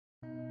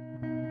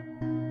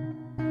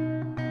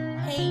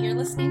Hey, you're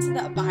listening to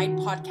the Abide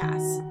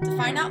podcast. To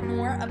find out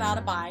more about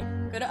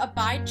Abide, go to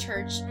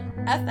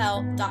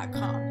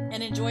abidechurchfl.com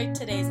and enjoy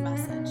today's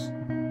message.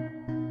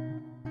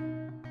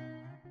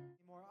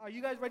 Are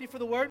you guys ready for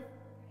the word?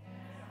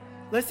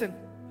 Listen,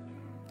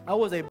 I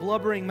was a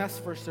blubbering mess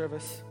first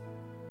service.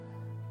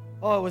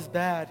 Oh, it was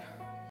bad.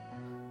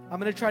 I'm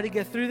going to try to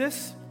get through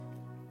this.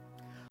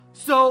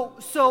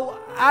 So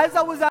as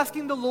I was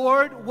asking the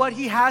Lord what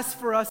He has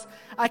for us,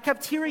 I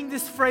kept hearing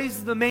this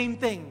phrase, the main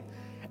thing.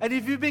 And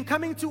if you've been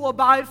coming to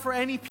Abide for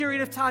any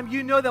period of time,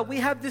 you know that we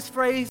have this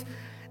phrase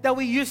that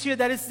we use here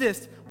that is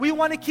this. We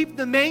want to keep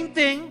the main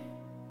thing,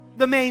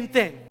 the main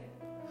thing.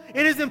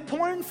 It is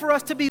important for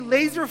us to be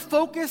laser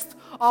focused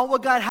on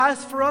what God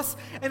has for us.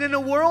 And in a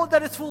world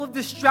that is full of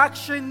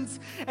distractions,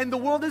 and the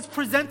world is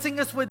presenting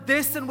us with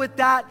this and with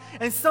that,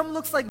 and some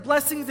looks like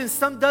blessings and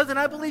some doesn't,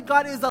 I believe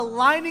God is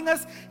aligning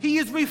us. He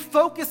is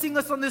refocusing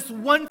us on this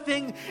one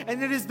thing,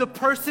 and it is the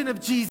person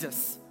of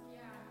Jesus.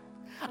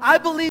 I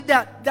believe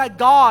that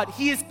God,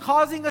 He is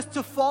causing us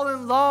to fall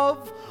in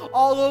love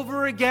all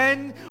over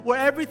again, where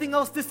everything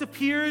else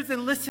disappears.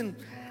 And listen,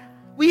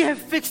 we have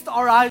fixed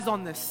our eyes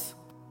on this.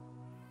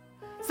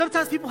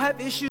 Sometimes people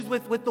have issues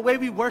with the way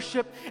we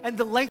worship and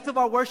the length of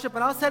our worship.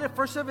 And I'll say it at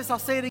first service, I'll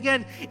say it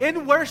again.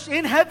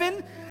 In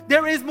heaven,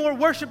 there is more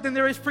worship than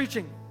there is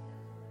preaching.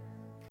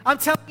 I'm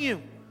telling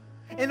you.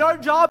 In our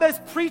job as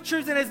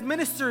preachers and as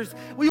ministers,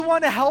 we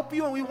want to help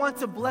you and we want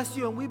to bless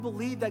you. And we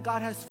believe that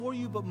God has for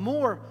you. But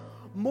more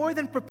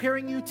than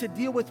preparing you to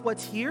deal with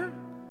what's here,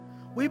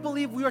 we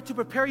believe we are to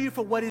prepare you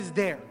for what is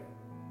there.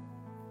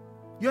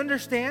 You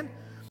understand?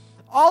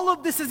 All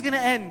of this is going to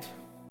end.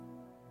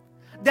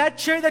 That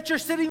chair that you're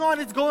sitting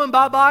on is going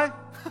bye-bye.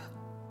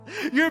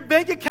 Your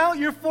bank account,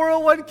 your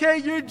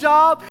 401k, your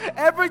job,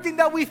 everything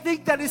that we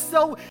think that is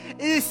so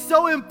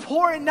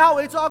important now,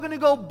 it's all going to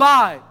go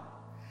by.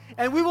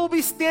 And we will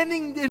be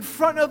standing in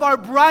front of our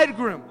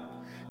bridegroom,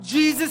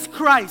 Jesus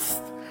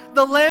Christ,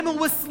 the Lamb who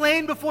was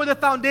slain before the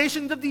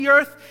foundations of the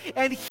earth,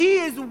 and He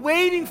is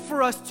waiting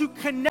for us to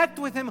connect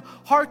with Him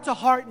heart to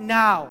heart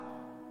now.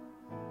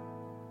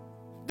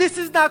 This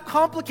is not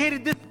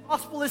complicated. This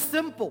gospel is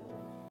simple.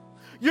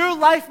 Your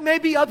life may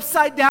be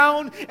upside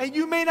down and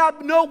you may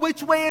not know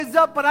which way is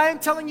up, but I am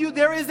telling you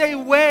there is a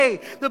way.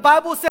 The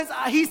Bible says,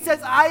 He says,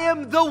 I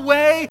am the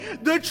way,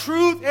 the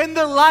truth, and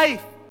the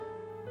life.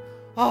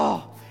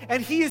 Oh,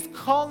 and He is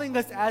calling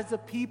us as a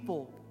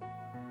people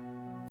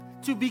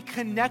to be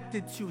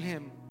connected to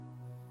Him.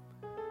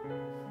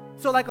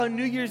 So like on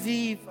New Year's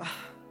Eve,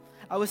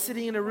 I was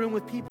sitting in a room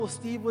with people.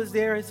 Steve was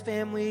there, his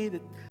family,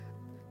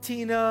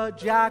 Tina,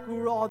 Jack, we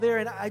were all there,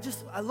 and I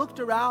looked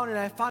around and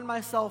I found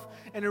myself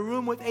in a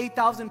room with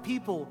 8,000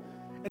 people,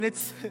 and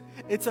it's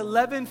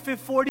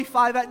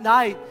 11:45 at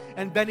night,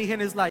 and Benny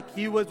Hinn is like,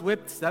 He was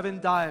whipped 7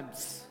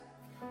 times.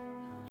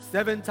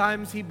 7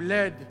 times He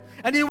bled,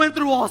 and He went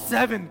through all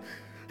 7,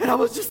 and I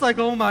was just like,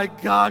 oh my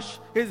gosh,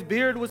 His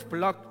beard was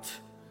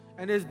plucked,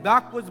 and His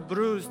back was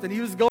bruised, and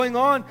He was going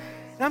on,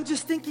 and I'm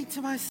just thinking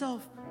to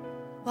myself,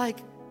 like,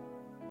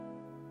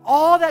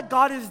 all that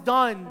God has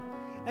done.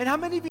 And how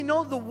many of you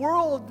know the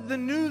world, the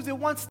news, it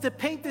wants to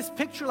paint this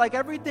picture like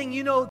everything,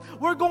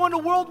 we're going to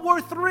World War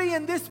III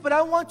and this, but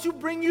I want to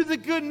bring you the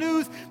good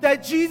news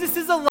that Jesus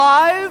is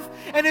alive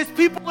and His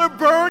people are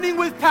burning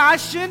with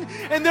passion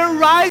and they're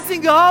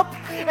rising up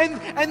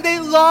and they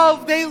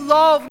love,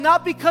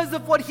 not because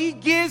of what He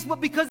gives,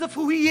 but because of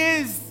who He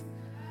is.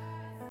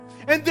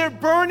 And they're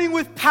burning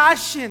with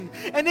passion.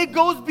 And it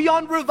goes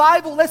beyond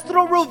revival. Let's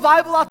throw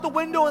revival out the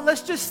window and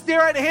let's just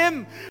stare at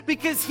Him.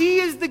 Because He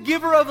is the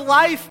giver of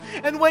life.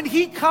 And when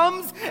He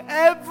comes,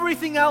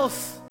 everything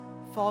else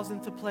falls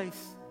into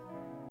place.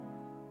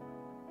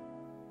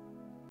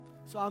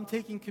 So I'm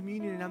taking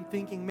communion and I'm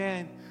thinking,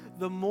 man,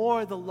 the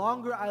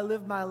longer I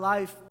live my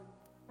life,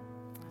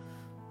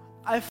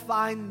 I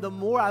find the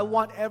more I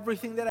want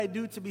everything that I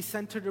do to be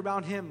centered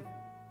around Him.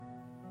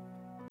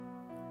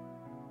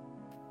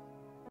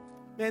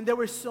 Man, there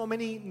were so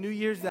many New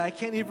Year's that I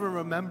can't even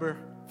remember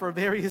for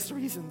various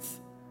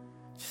reasons.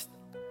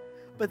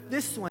 But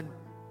this one,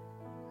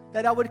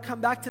 that I would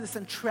come back to the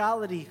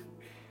centrality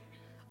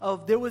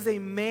of there was a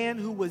man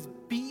who was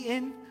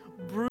beaten,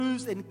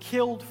 bruised, and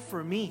killed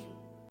for me.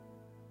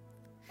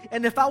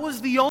 And if I was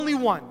the only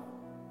one,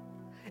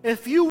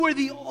 if you were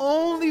the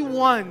only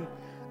one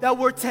that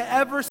were to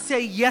ever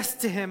say yes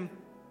to Him,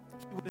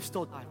 you would have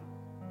still died.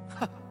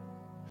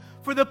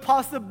 For the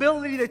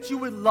possibility that you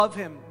would love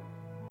Him.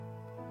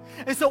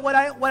 And so what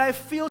I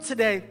feel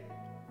today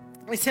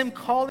is Him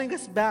calling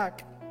us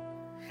back.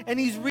 And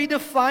He's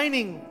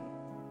redefining.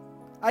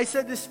 I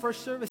said this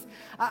first service.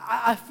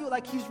 I feel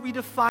like He's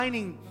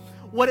redefining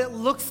what it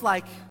looks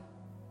like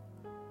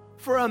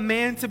for a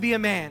man to be a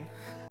man.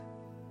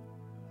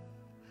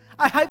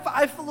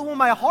 I feel it in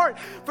my heart.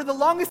 For the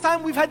longest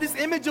time, we've had this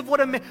image of what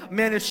a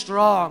man is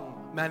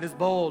strong, man is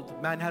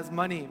bold, man has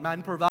money,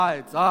 man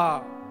provides.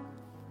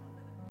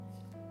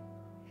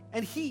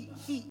 And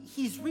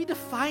he's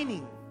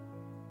redefining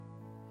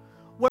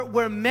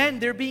where men,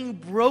 they're being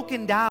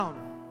broken down.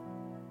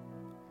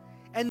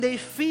 And they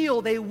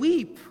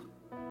weep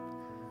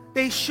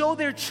they show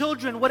their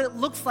children what it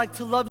looks like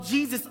to love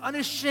Jesus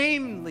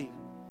unashamedly.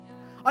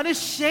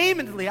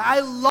 Unashamedly. I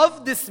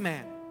love this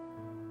man.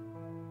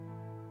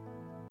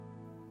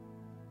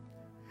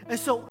 And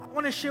so I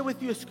want to share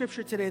with you a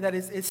scripture today that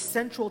is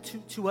central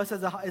to us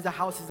as a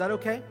house. Is that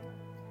okay?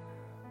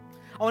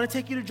 I want to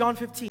take you to John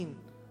 15.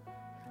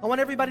 I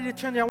want everybody to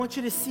turn there. I want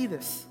you to see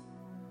this.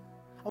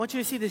 I want you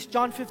to see this.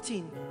 John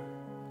 15.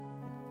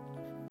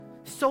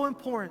 So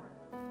important.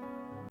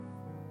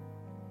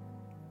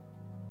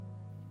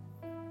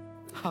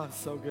 Oh,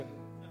 so good.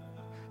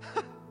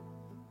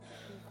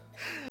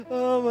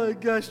 Oh my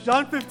gosh.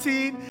 John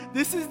 15.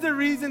 This is the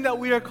reason that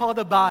we are called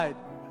Abide.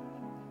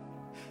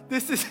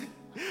 This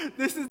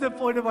is the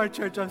point of our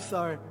church. I'm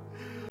sorry.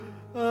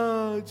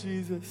 Oh,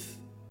 Jesus.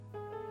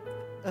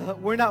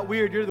 We're not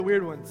weird. You're the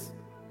weird ones.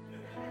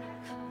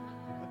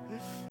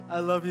 I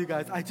love you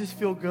guys. I just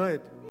feel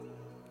good.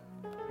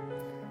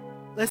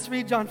 Let's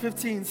read John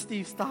 15.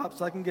 Steve, stop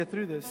so I can get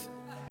through this.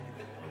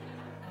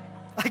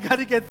 I got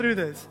to get through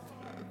this.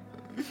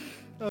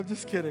 I'm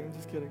just kidding. I'm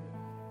just kidding.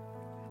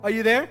 Are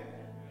you there?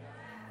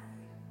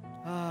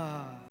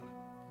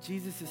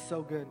 Jesus is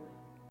so good.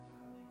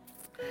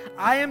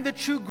 I am the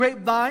true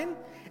grapevine,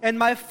 and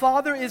my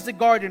Father is the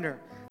gardener.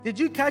 Did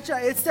you catch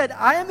that? It said,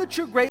 I am the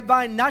true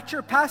grapevine, not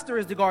your pastor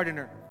is the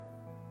gardener.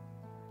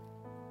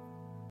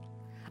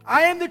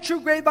 I am the true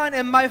grapevine,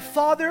 and my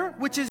Father,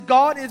 which is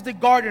God, is the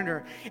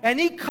gardener. And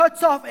He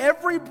cuts off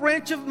every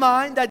branch of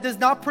mine that does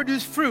not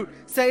produce fruit.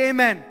 Say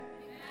amen.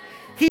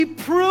 He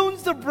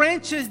prunes the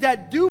branches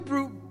that do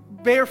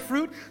bear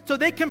fruit so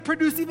they can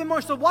produce even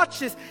more. So watch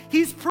this.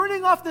 He's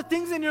pruning off the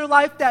things in your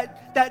life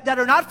that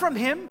are not from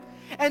Him.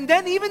 And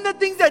then even the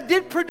things that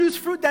did produce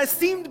fruit that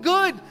seemed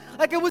good,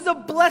 like it was a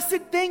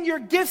blessed thing, your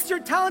gifts, your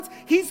talents,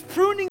 He's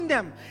pruning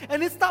them.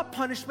 And it's not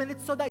punishment,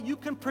 it's so that you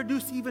can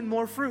produce even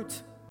more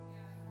fruit.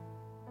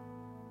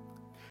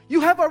 You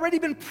have already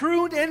been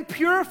pruned and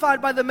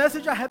purified by the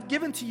message I have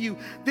given to you.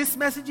 This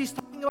message He's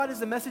talking about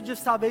is the message of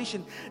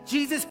salvation.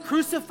 Jesus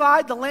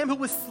crucified, the Lamb who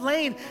was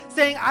slain,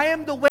 saying, I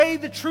am the way,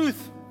 the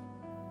truth.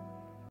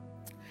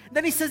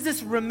 Then He says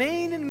this,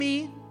 remain in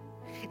me,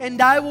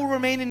 and I will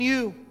remain in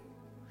you.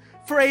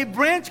 For a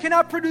branch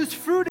cannot produce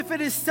fruit if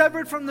it is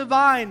severed from the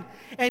vine,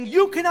 and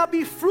you cannot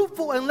be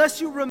fruitful unless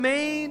you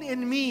remain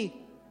in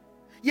me.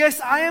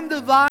 Yes, I am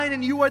the vine,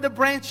 and you are the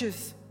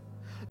branches.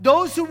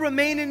 Those who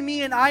remain in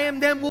me and I am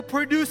them will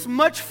produce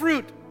much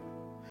fruit.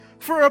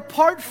 For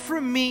apart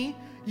from me,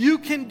 you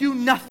can do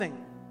nothing.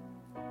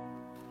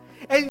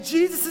 And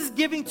Jesus is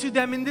giving to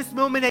them in this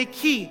moment a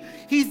key.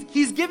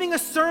 He's giving a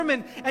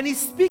sermon and He's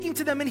speaking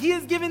to them, and He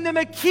is giving them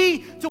a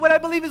key to what I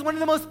believe is one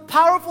of the most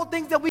powerful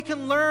things that we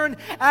can learn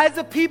as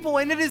a people.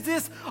 And it is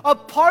this: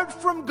 apart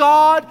from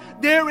God,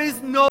 there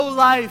is no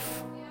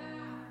life.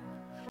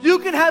 You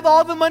can have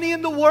all the money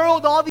in the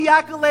world, all the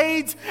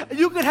accolades.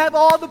 You can have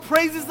all the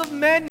praises of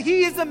men.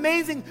 He is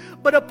amazing.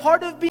 But a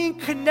part of being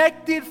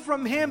connected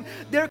from Him,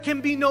 there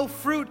can be no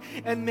fruit.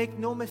 And make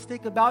no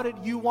mistake about it,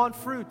 you want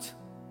fruit.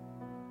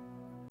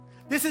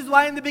 This is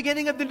why in the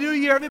beginning of the new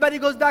year, everybody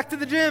goes back to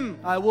the gym.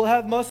 I will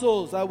have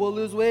muscles. I will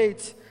lose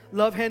weight.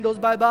 Love handles,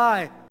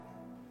 bye-bye.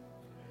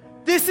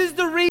 This is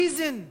the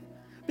reason.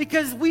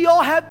 Because we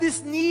all have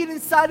this need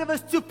inside of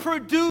us to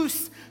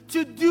produce,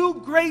 to do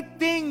great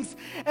things.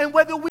 And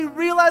whether we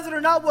realize it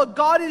or not, what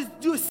God is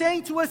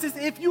saying to us is,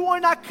 if you are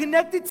not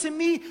connected to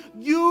me,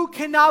 you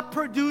cannot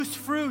produce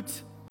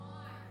fruit.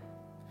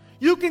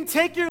 You can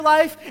take your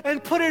life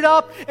and put it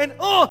up and,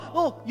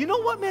 you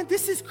know what, man?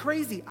 This is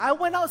crazy. I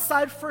went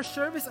outside first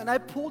service and I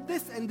pulled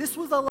this, and this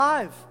was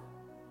alive.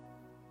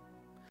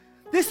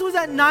 This was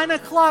at 9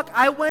 o'clock.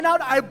 I went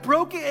out, I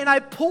broke it, and I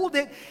pulled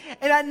it.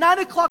 And at 9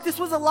 o'clock, this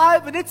was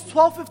alive, and it's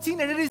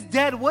 12:15, and it is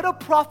dead. What a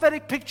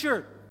prophetic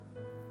picture.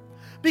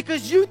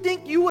 Because you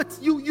think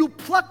you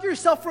pluck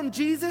yourself from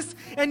Jesus,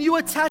 and you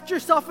attach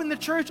yourself in the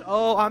church.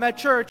 Oh, I'm at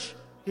church.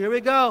 Here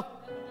we go.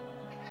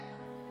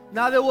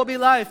 Now there will be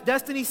life.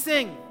 Destiny,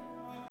 sing.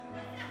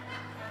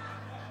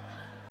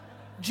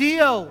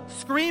 Geo,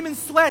 scream and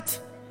sweat.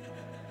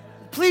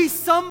 Please,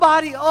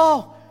 somebody,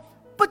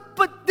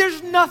 But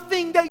there's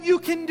nothing that you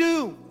can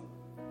do.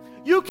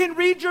 You can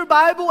read your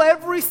Bible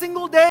every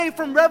single day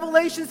from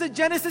Revelations to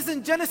Genesis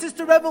and Genesis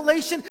to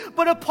Revelation,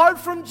 but apart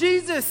from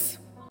Jesus,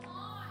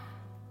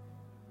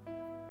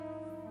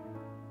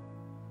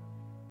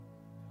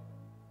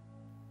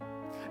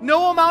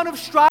 no amount of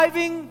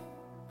striving.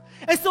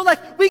 And so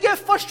we get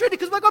frustrated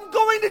because I'm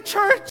going to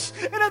church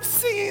and I'm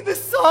singing the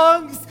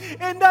songs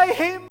and I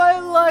hate my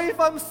life.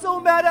 I'm so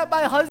mad at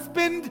my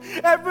husband.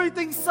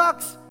 Everything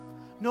sucks.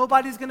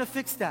 Nobody's going to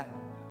fix that.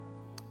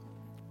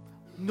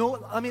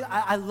 No,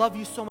 I love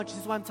you so much.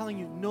 This is why I'm telling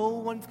you, no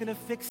one's going to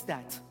fix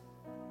that.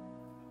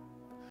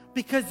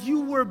 Because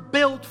you were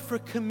built for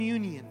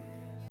communion.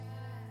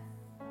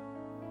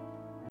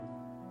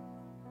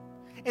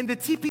 In the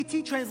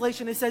TPT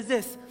translation, it says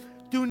this: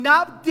 do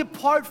not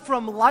depart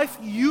from life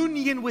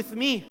union with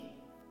me,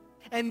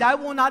 and I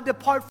will not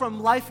depart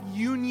from life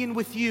union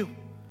with you.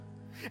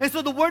 And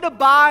so the word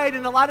abide,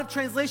 in a lot of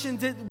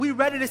translations, we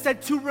read it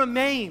said to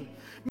remain.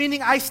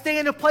 meaning I stay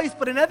in a place.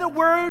 But another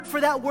word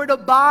for that word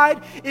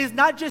abide is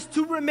not just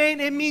to remain,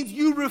 it means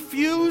you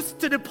refuse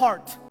to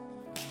depart.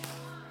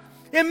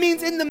 It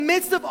means in the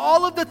midst of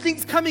all of the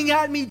things coming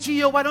at me,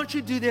 Gio, why don't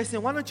you do this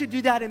and why don't you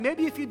do that? And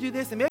maybe if you do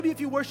this and maybe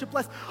if you worship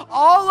less,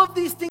 all of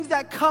these things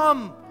that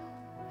come,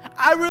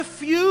 I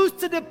refuse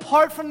to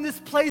depart from this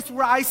place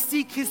where I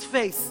seek His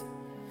face.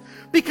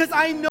 Because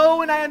I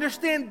know and I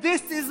understand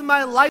this is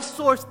my life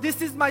source. This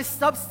is my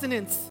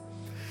sustenance.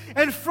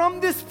 And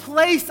from this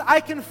place, I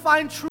can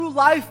find true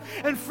life.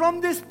 And from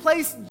this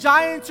place,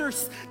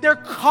 giants they're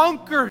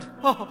conquered.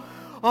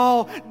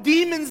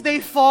 Demons,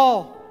 they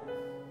fall.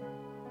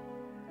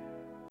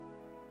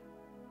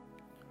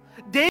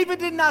 David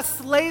did not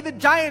slay the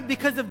giant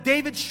because of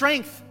David's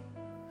strength.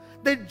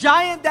 The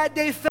giant that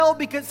day fell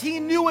because he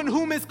knew in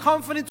whom his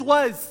confidence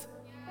was.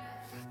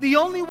 The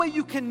only way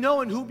you can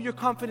know in whom your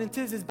confidence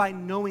is by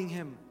knowing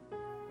Him.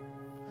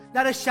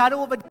 Not a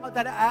shadow of a doubt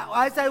that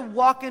as I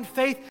walk in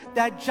faith,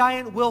 that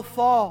giant will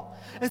fall.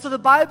 And so the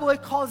Bible,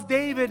 it calls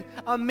David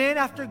a man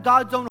after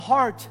God's own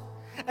heart.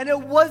 And it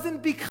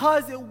wasn't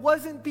because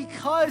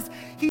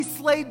he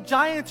slayed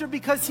giants or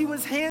because he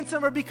was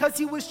handsome or because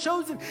he was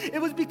chosen. It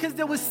was because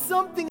there was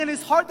something in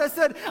his heart that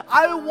said,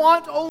 I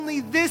want only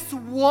this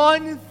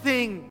one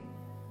thing.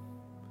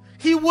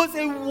 He was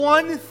a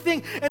one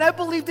thing. And I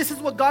believe this is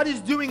what God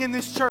is doing in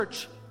this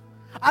church.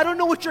 I don't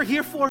know what you're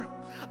here for,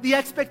 the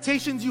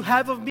expectations you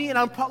have of me, and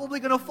I'm probably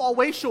going to fall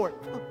way short.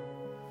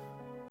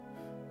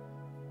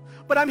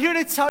 But I'm here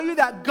to tell you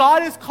that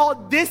God has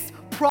called these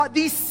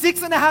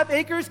 6.5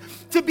 acres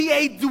to be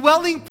a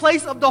dwelling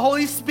place of the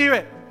Holy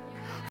Spirit,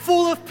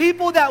 full of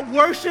people that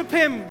worship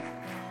Him.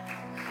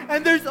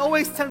 And there's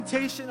always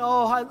temptation.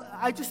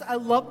 I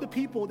love the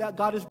people that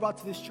God has brought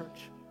to this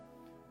church.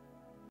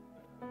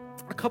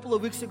 A couple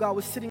of weeks ago, I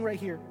was sitting right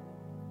here,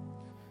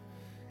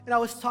 and I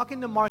was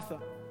talking to Martha,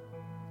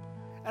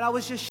 and I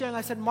was just sharing.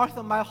 I said,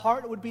 Martha, my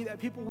heart would be that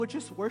people would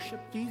just worship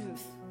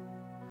Jesus.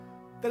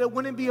 That it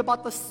wouldn't be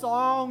about the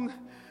song,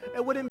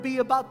 it wouldn't be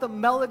about the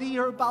melody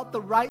or about the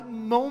right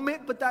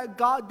moment, but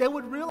that they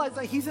would realize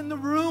that He's in the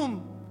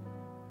room.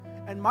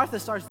 And Martha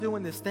starts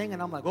doing this thing,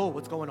 and I'm like, oh,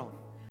 what's going on?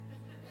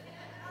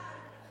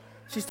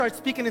 She starts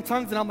speaking in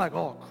tongues, and I'm like,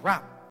 oh,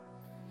 crap.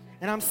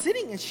 And I'm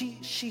sitting, and she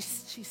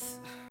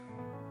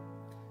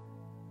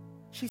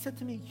said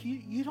to me,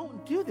 you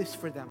don't do this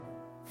for them.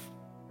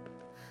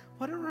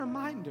 What a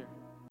reminder.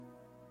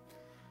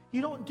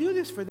 You don't do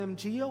this for them,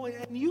 Gio,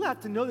 and you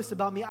have to know this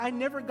about me. I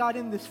never got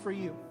in this for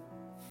you.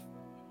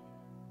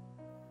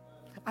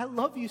 I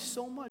love you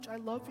so much. I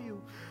love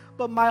you.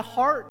 But my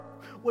heart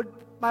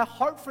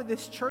for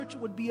this church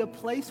would be a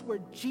place where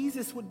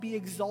Jesus would be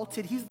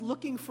exalted. He's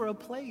looking for a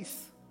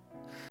place.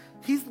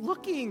 He's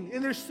looking,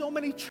 and there's so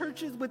many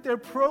churches with their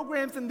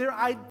programs and their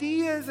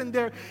ideas and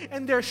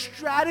their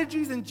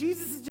strategies, and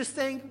Jesus is just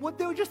saying, would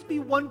there just be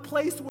one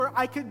place where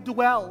I could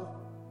dwell,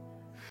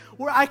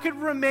 where I could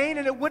remain,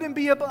 and it wouldn't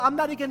be about, I'm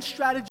not against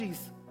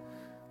strategies.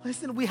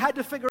 Listen, we had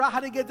to figure out how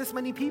to get this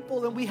many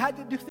people, and we had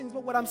to do things,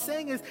 but what I'm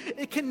saying is,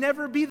 it can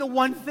never be the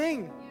one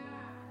thing.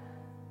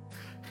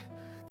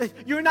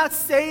 You're not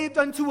saved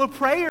unto a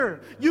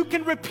prayer. You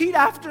can repeat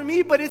after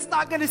me, but it's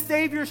not going to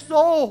save your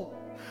soul.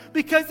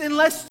 Because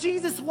unless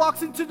Jesus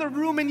walks into the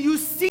room and you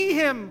see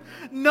Him,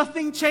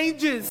 nothing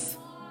changes.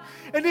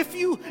 And if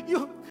you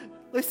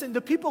listen,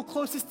 the people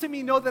closest to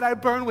me know that I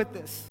burn with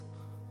this.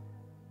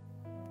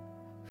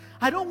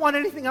 I don't want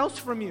anything else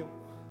from you.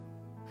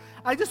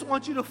 I just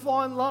want you to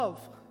fall in love.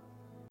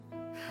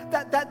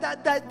 That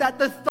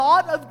the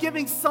thought of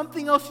giving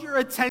something else your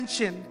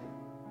attention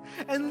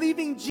and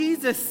leaving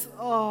Jesus.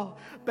 Oh,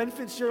 Ben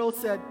Fitzgerald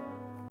said,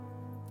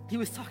 he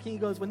was talking, he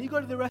goes, when you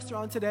go to the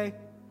restaurant today,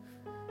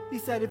 he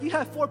said, if you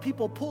have 4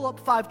 people, pull up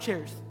 5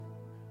 chairs.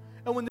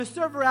 And when the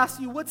server asks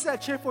you, what's that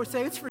chair for?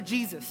 Say, it's for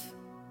Jesus.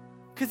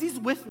 Because He's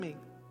with me.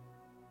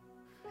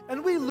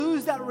 And we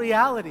lose that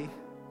reality.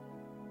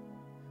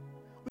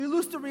 We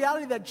lose the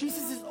reality that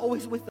Jesus is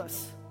always with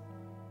us.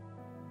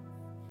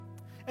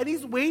 And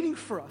He's waiting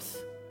for us.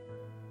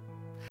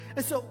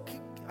 And so,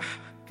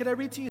 can I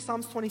read to you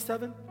Psalms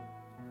 27?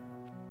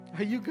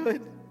 Are you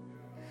good?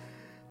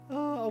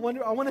 Oh,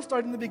 I want to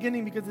start in the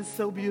beginning because it's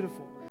so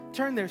beautiful.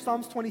 Turn there,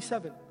 Psalms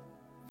 27.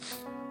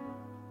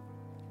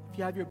 If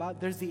you have your Bible,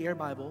 there's the Air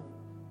Bible,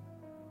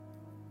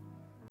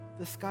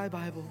 the Sky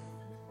Bible.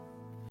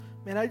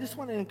 Man, I just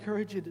want to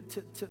encourage you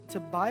to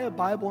buy a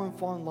Bible and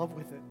fall in love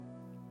with it.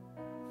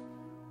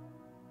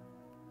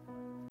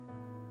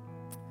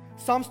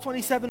 Psalms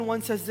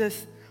 27:1 says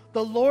this,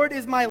 the Lord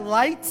is my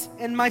light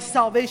and my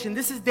salvation.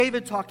 This is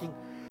David talking.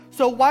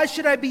 So why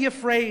should I be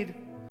afraid?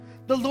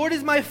 The Lord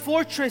is my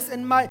fortress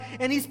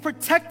and He's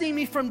protecting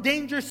me from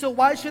danger, so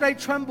why should I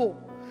tremble?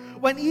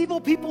 When evil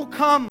people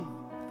come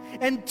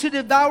and to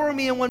devour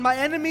me, and when my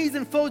enemies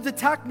and foes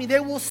attack me, they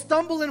will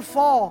stumble and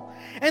fall.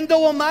 And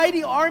though a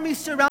mighty army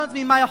surrounds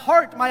me, my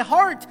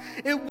heart,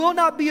 it will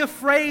not be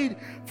afraid.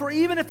 For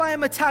even if I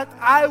am attacked,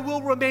 I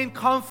will remain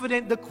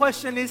confident. The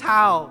question is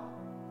how?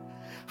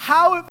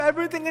 How, if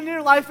everything in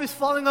your life is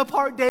falling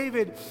apart,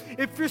 David,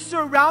 if you're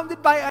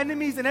surrounded by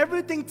enemies and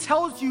everything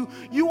tells you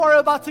you are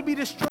about to be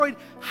destroyed,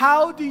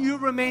 how do you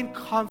remain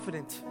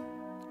confident?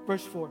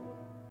 Verse 4.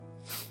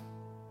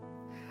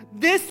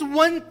 This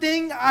one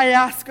thing I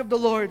ask of the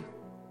Lord,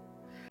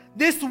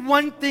 this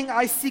one thing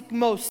I seek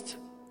most.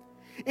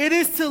 It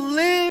is to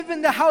live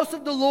in the house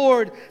of the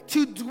Lord,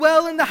 to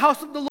dwell in the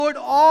house of the Lord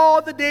all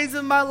the days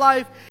of my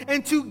life,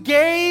 and to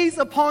gaze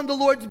upon the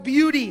Lord's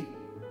beauty,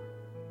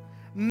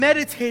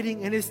 meditating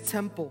in his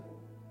temple.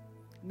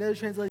 Another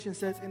translation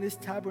says, in his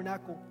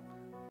tabernacle.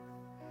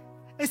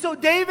 And so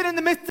David, in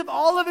the midst of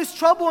all of his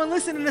trouble, and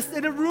listen,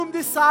 in a room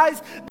this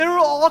size, there are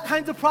all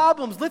kinds of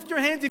problems. Lift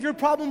your hands if you're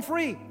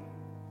problem-free.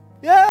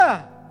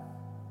 Yeah.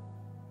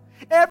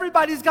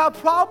 Everybody's got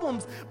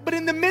problems. But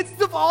in the midst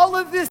of all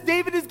of this,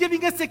 David is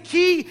giving us a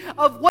key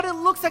of what it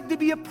looks like to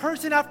be a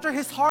person after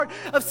his heart,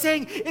 of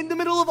saying, in the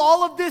middle of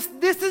all of this,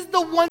 this is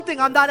the one thing.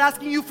 I'm not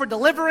asking you for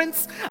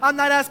deliverance. I'm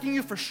not asking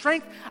you for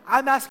strength.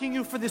 I'm asking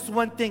you for this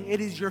one thing.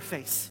 It is your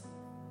face.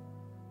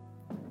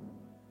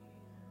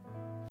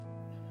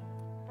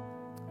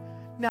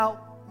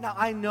 Now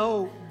I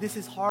know this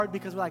is hard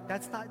because we're like,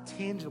 that's not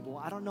tangible.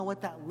 I don't know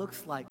what that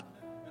looks like.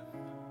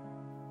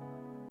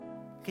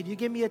 Can you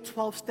give me a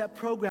 12-step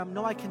program?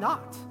 No, I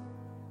cannot.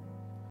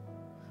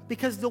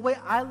 Because the way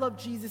I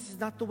love Jesus is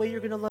not the way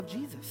you're going to love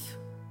Jesus.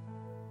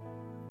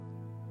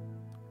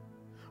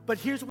 But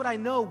here's what I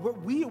know.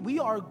 We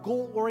are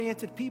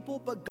goal-oriented people,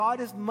 but God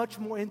is much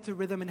more into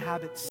rhythm and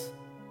habits.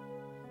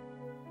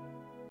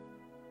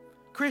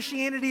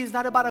 Christianity is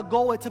not about a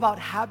goal. It's about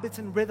habits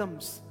and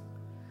rhythms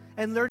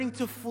and learning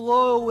to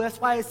flow. That's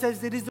why it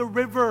says it is a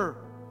river.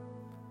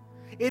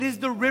 It is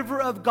the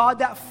river of God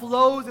that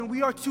flows, and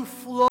we are to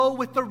flow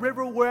with the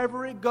river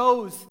wherever it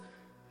goes.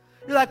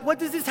 You're like, what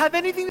does this have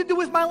anything to do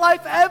with my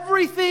life?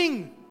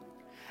 Everything.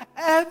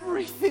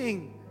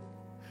 Everything.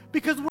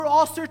 Because we're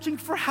all searching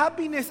for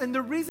happiness, and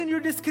the reason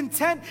you're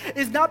discontent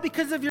is not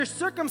because of your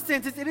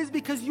circumstances. It is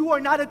because you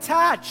are not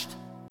attached.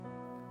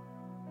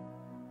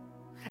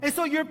 And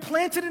so you're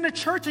planted in a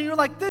church, and you're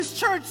like, this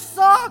church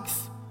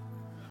sucks.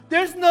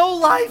 There's no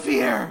life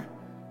here.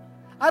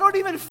 I don't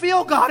even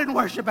feel God in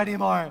worship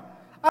anymore.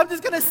 I'm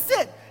just going to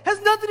sit. It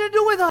has nothing to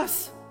do with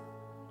us.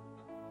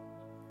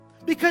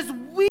 Because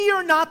we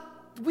are not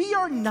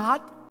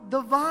the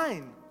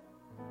vine.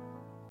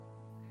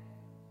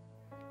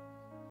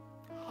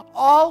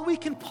 All we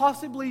can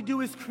possibly do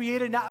is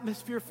create an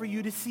atmosphere for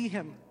you to see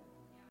him.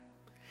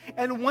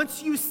 And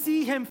once you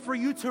see him, for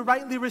you to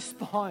rightly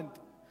respond.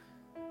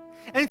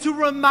 And to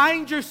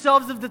remind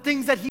yourselves of the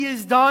things that he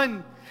has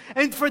done.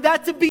 And for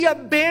that to be a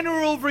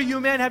banner over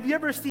you, man. Have you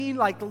ever seen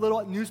like the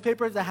little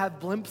newspapers that have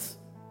blimps?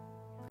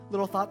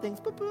 Little thought things,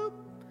 boop, boop.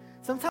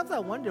 Sometimes I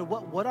wonder,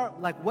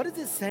 what is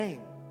it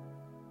saying?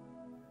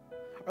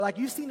 Or like,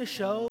 you've seen a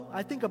show,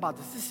 I think about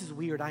this is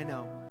weird, I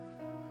know.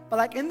 But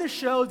like in the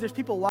shows, there's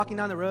people walking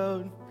down the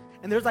road,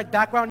 and there's like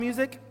background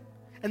music,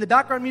 and the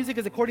background music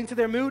is according to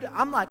their mood.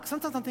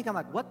 Sometimes I'm thinking,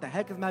 what the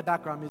heck is my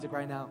background music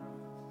right now?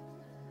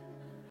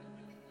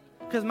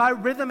 Because my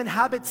rhythm and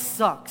habit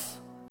sucks.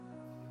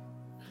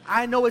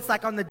 I know it's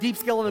like on the deep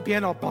scale of the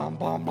piano, bum,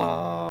 bum,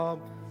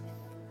 bum.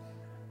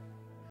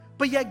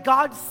 But yet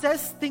God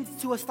says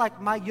things to us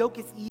like, my yoke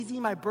is easy,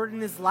 my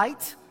burden is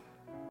light.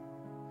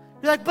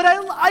 You're like, but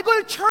I go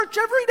to church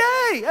every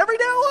day. Every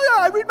day, oh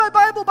yeah, I read my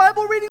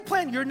Bible reading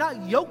plan. You're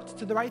not yoked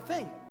to the right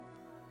thing.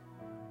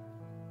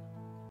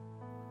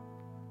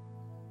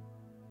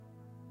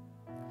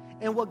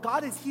 And what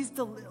God is,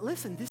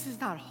 listen, this is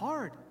not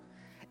hard.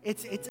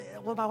 It's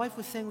what my wife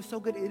was saying was so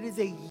good. It is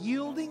a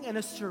yielding and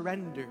a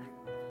surrender.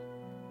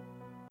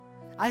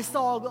 I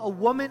saw a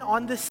woman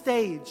on the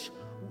stage,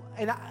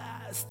 and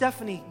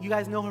Stephanie, you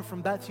guys know her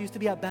from Beth. She used to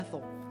be at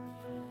Bethel.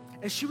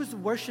 And she was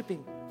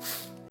worshiping.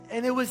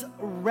 And it was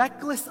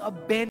reckless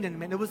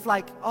abandonment. It was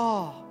like,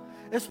 oh,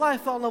 that's why I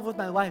fell in love with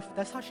my wife.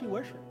 That's how she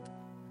worshiped.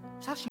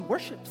 That's how she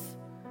worships.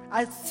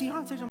 I see her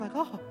on stage, I'm like,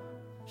 oh,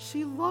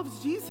 she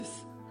loves Jesus.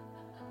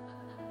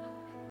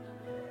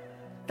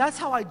 That's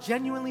how I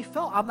genuinely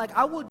felt. I'm like,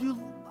 I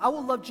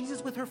will love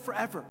Jesus with her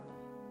forever.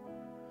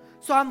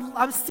 So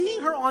I'm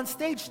seeing her on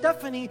stage,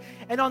 Stephanie,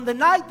 and on the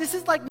night, this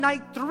is like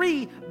night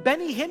 3,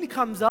 Benny Hinn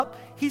comes up.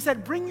 He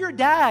said, bring your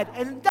dad.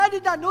 And Dad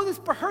did not know this,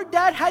 but her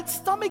dad had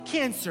stomach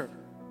cancer.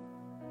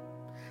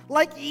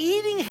 Like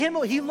eating him,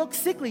 he looked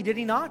sickly, did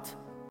he not?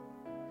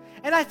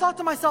 And I thought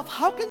to myself,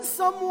 how can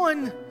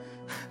someone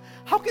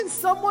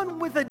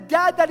with a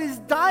dad that is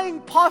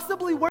dying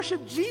possibly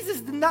worship Jesus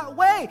in that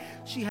way?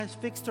 She has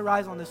fixed her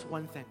eyes on this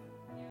one thing.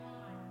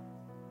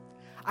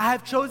 I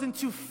have chosen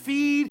to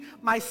feed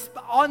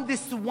on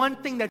this one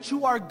thing, that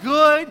you are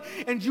good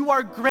and you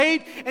are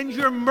great and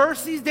your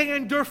mercies, they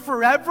endure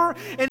forever.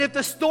 And if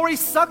the story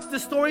sucks, the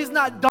story is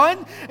not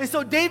done. And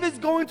so David's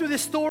going through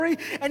this story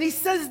and he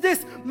says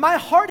this, my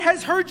heart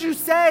has heard you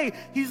say.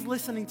 He's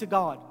listening to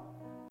God.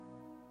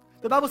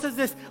 The Bible says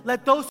this,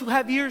 let those who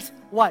have ears,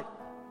 what?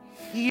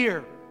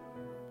 Hear.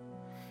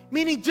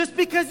 Meaning just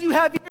because you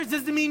have ears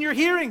doesn't mean you're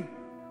hearing.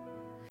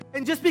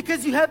 And just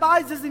because you have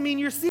eyes doesn't mean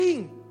you're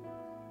seeing.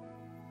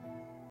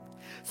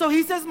 So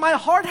he says, my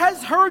heart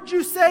has heard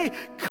you say,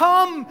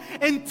 come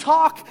and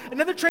talk.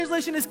 Another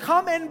translation is,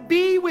 come and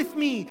be with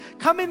me.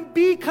 Come and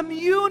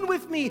commune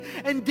with me.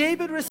 And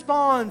David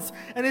responds,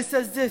 and it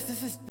says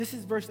this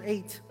is verse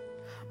 8.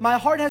 My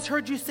heart has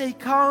heard you say,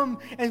 come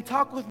and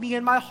talk with me.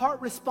 And my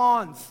heart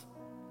responds,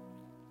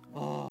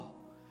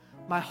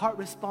 my heart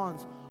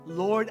responds,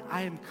 Lord,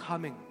 I am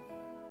coming.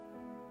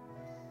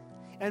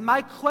 And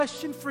my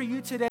question for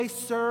you today,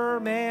 sir,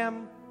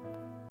 ma'am,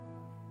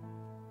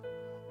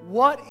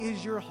 what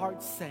is your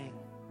heart saying?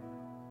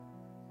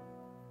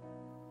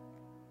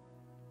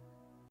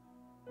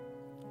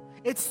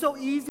 It's so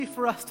easy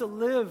for us to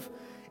live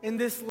in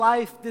this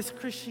life, this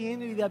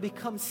Christianity that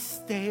becomes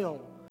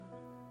stale.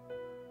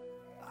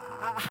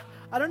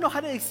 I don't know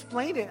how to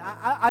explain it.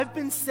 I've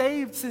been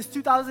saved since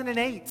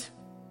 2008.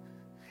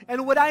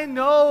 And what I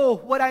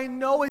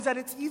know is that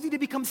it's easy to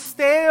become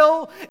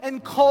stale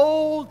and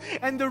cold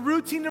and the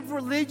routine of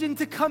religion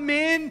to come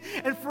in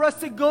and for us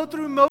to go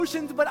through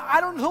motions. But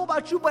I don't know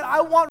about you, but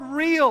I want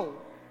real.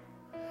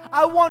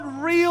 I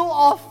want real,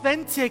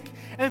 authentic.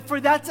 And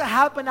for that to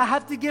happen, I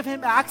have to give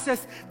him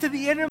access to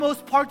the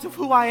innermost parts of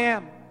who I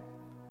am.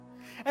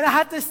 And I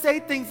have to say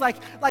things like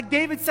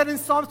David said in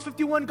Psalms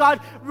 51, God,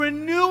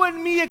 renew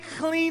in me a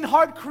clean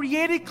heart,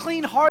 create a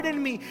clean heart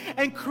in me,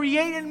 and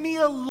create in me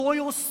a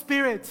loyal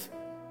spirit.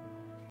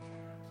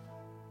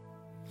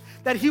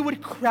 That he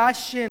would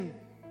crash in.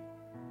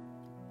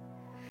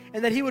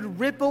 And that he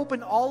would rip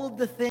open all of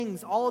the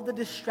things, all of the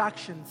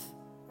distractions,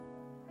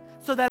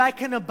 so that I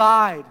can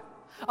abide.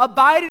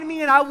 Abide in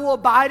me and I will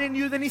abide in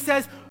you. Then he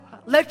says,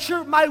 let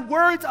my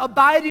words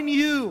abide in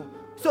you.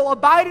 So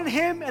abide in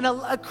him and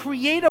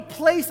create a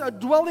place, a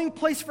dwelling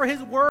place for his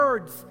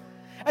words.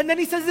 And then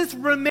he says this,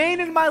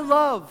 remain in my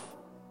love.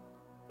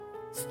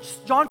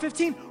 John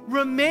 15,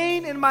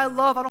 remain in my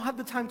love. I don't have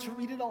the time to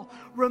read it all.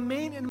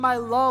 Remain in my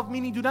love,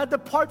 meaning do not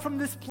depart from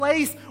this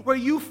place where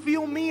you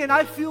feel me and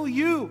I feel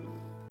you.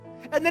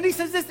 And then he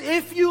says this,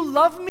 if you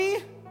love me,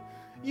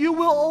 you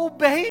will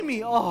obey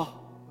me.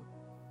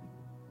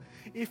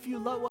 If you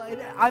love,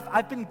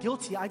 I've been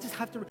guilty.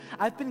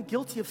 I've been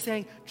guilty of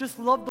saying, just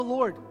love the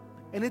Lord.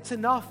 And it's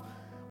enough.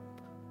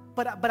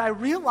 But I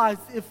realized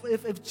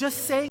if just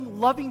saying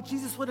loving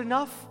Jesus was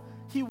enough,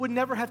 he would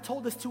never have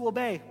told us to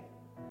obey.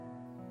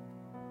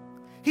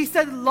 He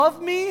said,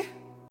 love me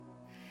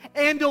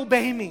and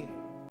obey me.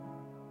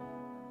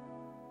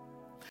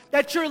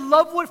 That your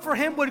love for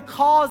him would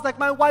cause, like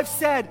my wife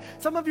said,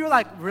 some of you are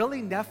like,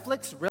 really,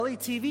 Netflix? Really,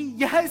 TV?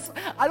 Yes,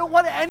 I don't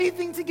want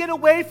anything to get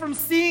away from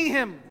seeing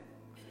him.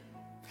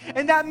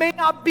 And that may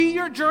not be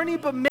your journey,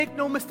 but make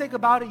no mistake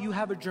about it, you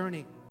have a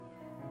journey.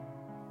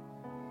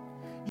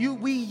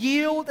 We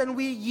yield and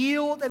we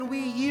yield and we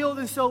yield.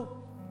 And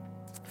so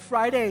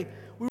Friday,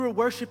 we were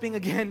worshiping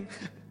again.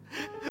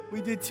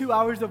 We did 2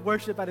 hours of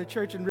worship at a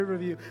church in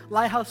Riverview.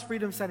 Lighthouse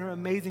Freedom Center,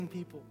 amazing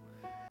people.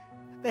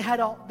 They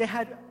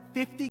had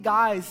 50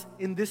 guys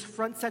in this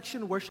front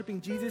section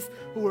worshiping Jesus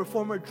who were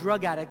former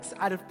drug addicts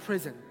out of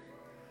prison.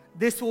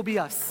 This will be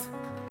us.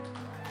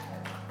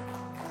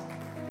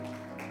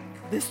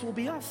 This will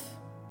be us.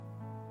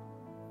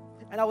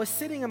 And I was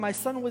sitting and my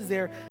son was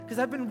there because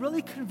I've been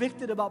really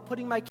convicted about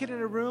putting my kid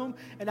in a room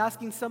and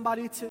asking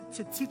somebody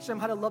to teach them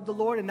how to love the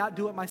Lord and not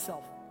do it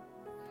myself.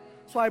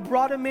 So I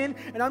brought him in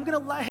and I'm going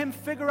to let him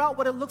figure out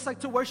what it looks like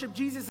to worship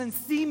Jesus and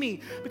see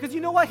me. Because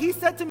you know what? He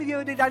said to me the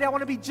other day, Daddy, I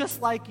want to be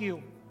just like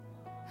you.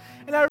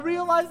 And I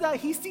realized that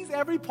he sees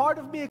every part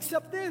of me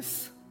except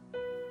this.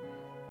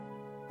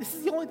 This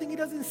is the only thing he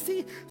doesn't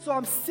see. So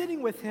I'm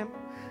sitting with him.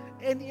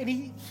 And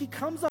he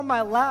comes on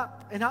my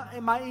lap,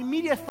 and my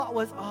immediate thought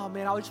was, oh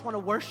man, I just want to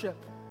worship.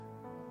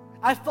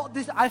 I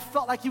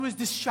felt like he was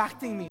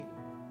distracting me.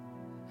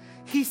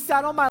 He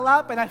sat on my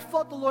lap, and I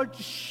felt the Lord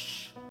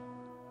shh.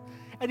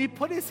 And he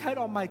put his head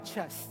on my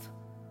chest.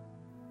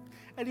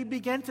 And he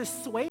began to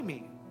sway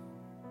me.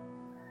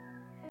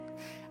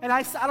 And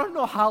I don't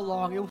know how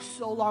long, it was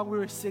so long we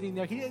were sitting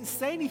there. He didn't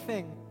say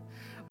anything.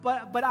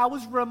 But I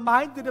was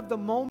reminded of the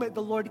moment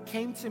the Lord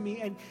came to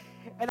me,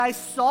 and I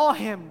saw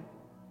him.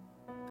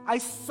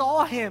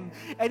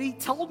 And he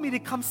told me to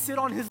come sit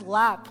on his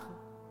lap.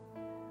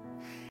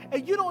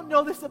 And you don't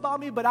know this about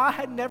me, but I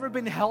had never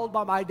been held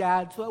by my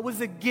dad, so it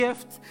was a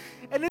gift.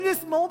 And in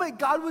this moment,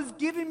 God was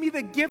giving me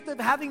the gift of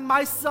having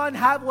my son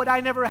have what I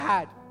never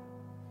had.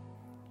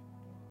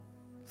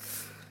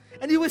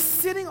 And he was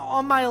sitting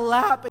on my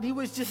lap, and he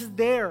was just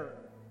there.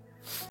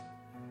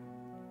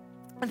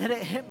 And then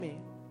it hit me.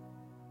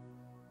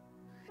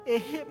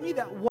 It hit me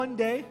that one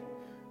day,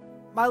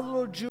 my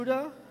little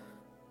Judah,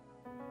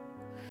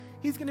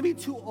 he's going to be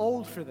too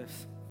old for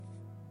this.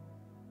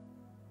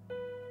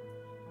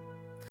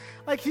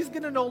 Like he's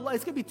going to know,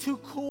 it's going to be too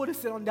cool to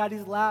sit on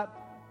Daddy's lap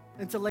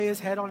and to lay his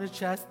head on his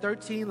chest.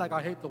 13, like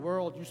I hate the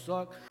world, you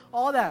suck.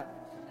 All that.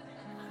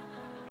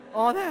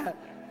 All that.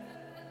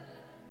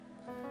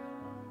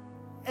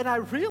 And I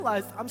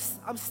realized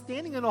I'm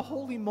standing in a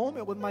holy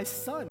moment with my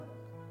son.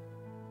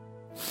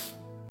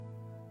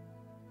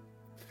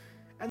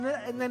 And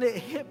then it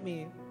hit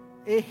me.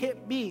 It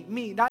hit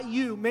me, not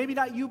you, maybe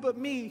not you, but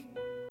me.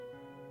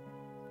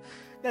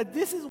 that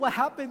this is what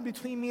happened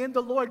between me and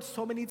the Lord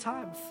so many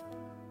times.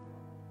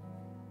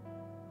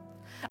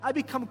 I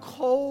become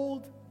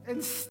cold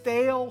and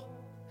stale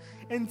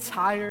and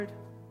tired.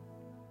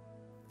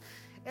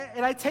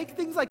 And I take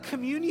things like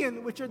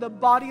communion, which are the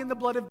body and the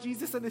blood of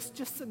Jesus, and it's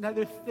just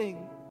another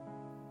thing.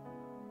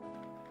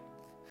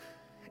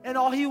 And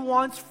all he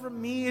wants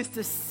from me is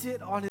to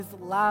sit on his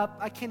lap.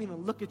 I can't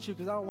even look at you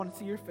because I don't want to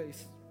see your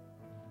face.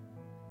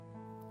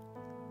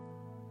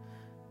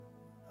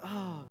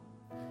 Oh,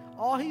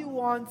 all he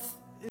wants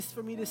is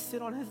for me to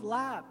sit on his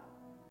lap.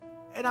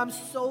 And I'm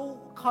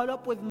so caught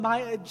up with my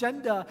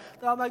agenda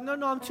that I'm like, no,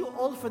 I'm too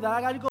old for that.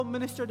 I got to go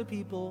minister to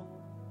people.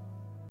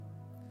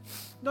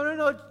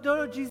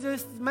 No,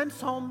 Jesus, men's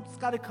home's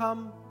got to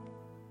come.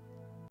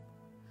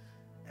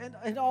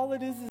 And all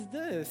it is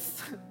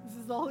this.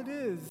 This is all it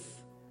is.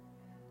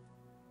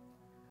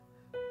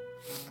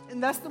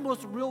 And that's the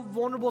most real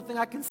vulnerable thing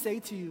I can say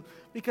to you.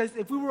 Because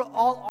if we were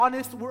all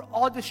honest, we're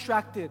all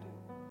distracted.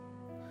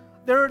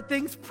 There are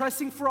things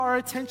pressing for our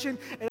attention.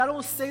 And I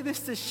don't say this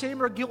to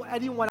shame or guilt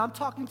anyone. I'm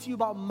talking to you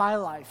about my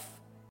life.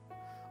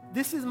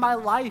 This is my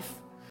life.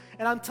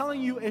 And I'm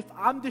telling you, if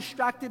I'm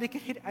distracted, it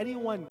can hit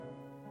anyone.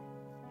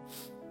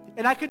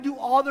 And I could do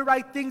all the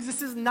right things.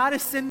 This is not a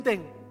sin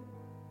thing.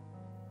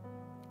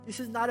 This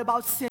is not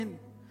about sin.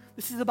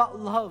 This is about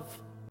love.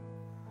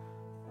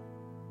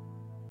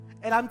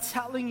 And I'm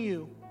telling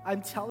you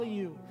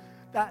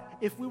that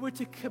if we were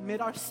to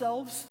commit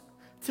ourselves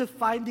to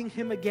finding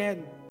him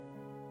again,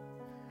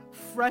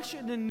 fresh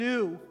and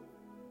anew,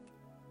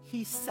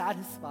 he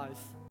satisfies.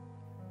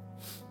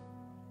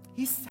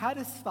 He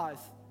satisfies.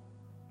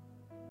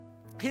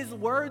 His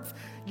words,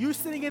 you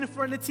sitting in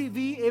front of the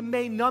TV, it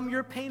may numb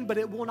your pain, but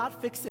it will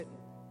not fix it.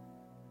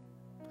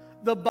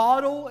 The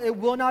bottle, it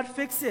will not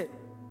fix it.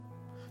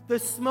 The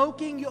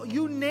smoking,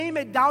 you name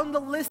it, down the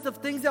list of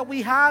things that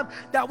we have,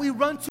 that we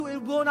run to, it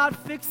will not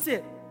fix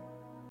it.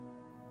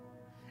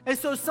 And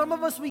so some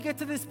of us, we get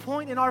to this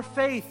point in our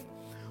faith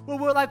where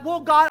we're like,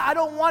 well, God, I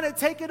don't want to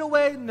take it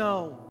away.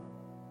 No.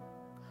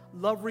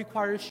 Love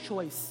requires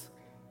choice.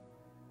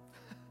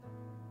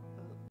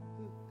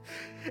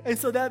 And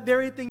so that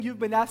very thing you've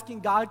been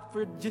asking God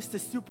for, just to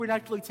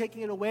supernaturally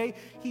taking it away,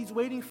 he's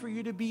waiting for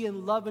you to be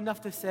in love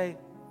enough to say,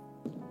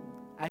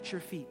 at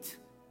your feet,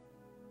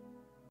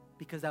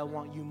 because I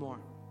want you more.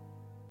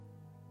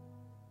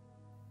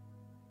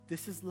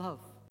 This is love.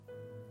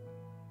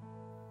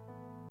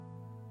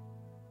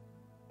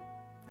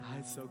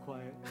 It's so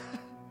quiet.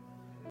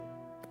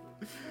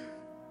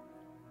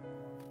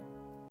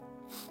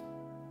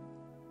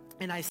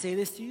 And I say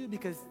this to you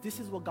because this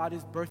is what God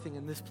is birthing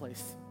in this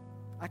place.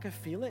 I could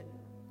feel it.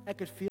 I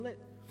could feel it.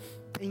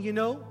 And you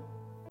know,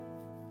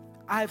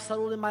 I have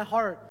settled in my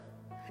heart,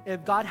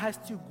 if God has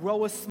to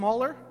grow us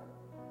smaller,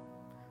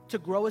 to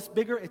grow us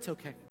bigger, it's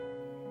okay.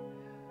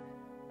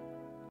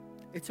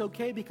 It's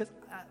okay because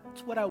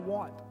that's what I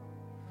want.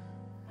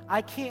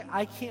 I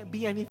can't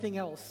be anything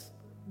else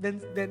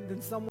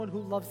than someone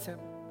who loves him.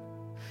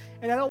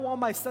 And I don't want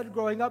my son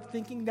growing up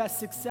thinking that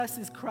success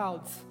is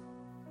crowds.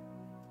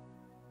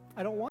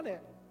 I don't want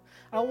it.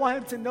 I want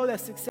him to know that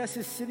success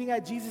is sitting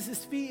at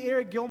Jesus' feet.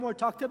 Eric Gilmore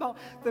talked about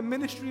the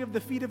ministry of the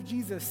feet of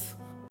Jesus.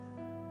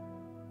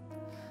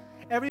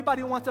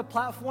 Everybody wants a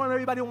platform.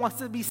 Everybody wants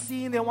to be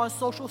seen. They want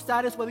social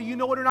status. Whether you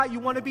know it or not, you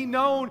want to be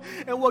known.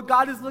 And what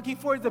God is looking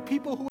for is the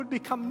people who would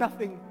become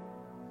nothing.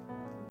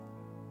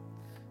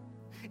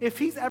 If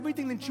he's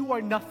everything, then you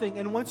are nothing.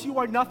 And once you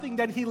are nothing,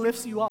 then he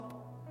lifts you up.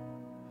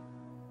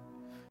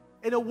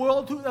 In a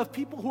world of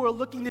people who are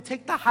looking to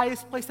take the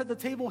highest place at the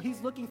table,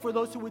 he's looking for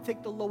those who would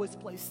take the lowest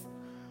place.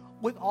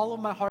 With all of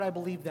my heart, I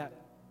believe that.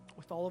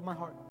 With all of my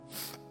heart.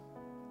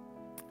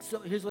 So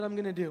here's what I'm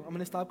going to do. I'm going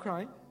to stop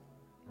crying.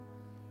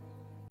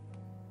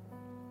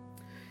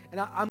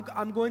 And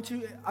I'm going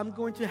to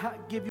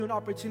give you an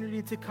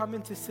opportunity to come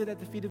and to sit at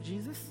the feet of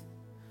Jesus.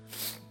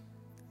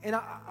 And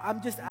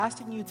I'm just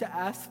asking you to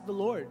ask the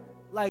Lord,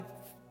 like,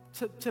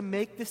 to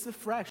make this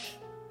afresh.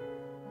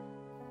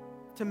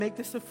 To make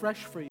this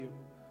afresh for you.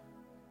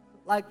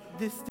 Like,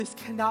 this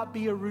cannot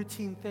be a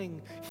routine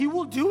thing. He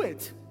will do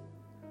it.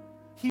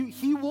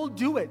 He will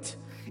do it.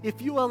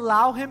 If you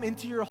allow him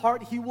into your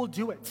heart, he will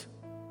do it.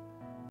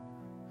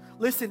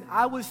 Listen,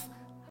 I'm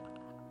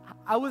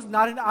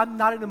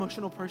not an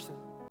emotional person.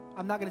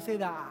 I'm not going to say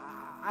that.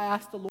 I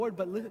asked the Lord,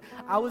 but listen,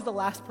 I was the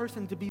last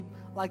person to be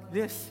like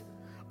this.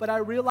 But I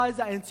realized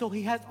that until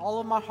he has all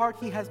of my heart,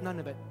 he has none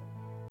of it.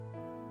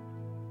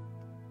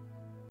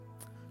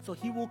 So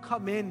he will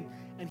come in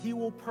and he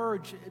will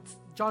purge. It's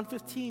John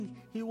 15.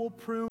 He will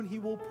prune, he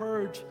will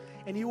purge,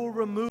 and he will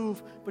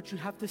remove, but you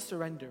have to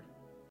surrender.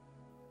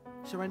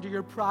 Surrender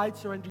your pride,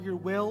 surrender your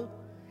will,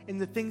 and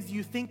the things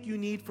you think you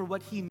need for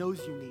what he knows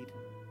you need.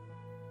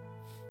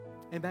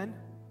 Amen?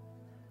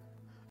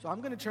 So I'm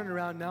going to turn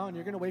around now, and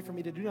you're going to wait for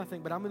me to do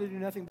nothing, but I'm going to do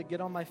nothing but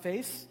get on my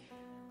face,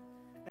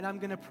 and I'm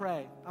going to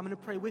pray. I'm going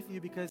to pray with you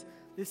because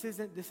this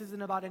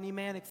isn't about any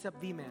man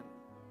except the man,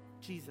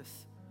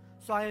 Jesus.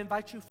 So I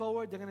invite you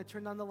forward. They're going to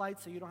turn on the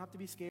lights so you don't have to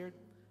be scared.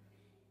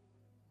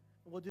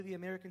 we'll do the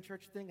American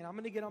church thing, and I'm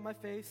going to get on my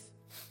face,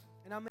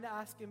 and I'm going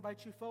to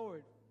invite you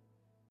forward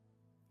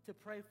to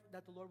pray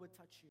that the Lord would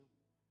touch you.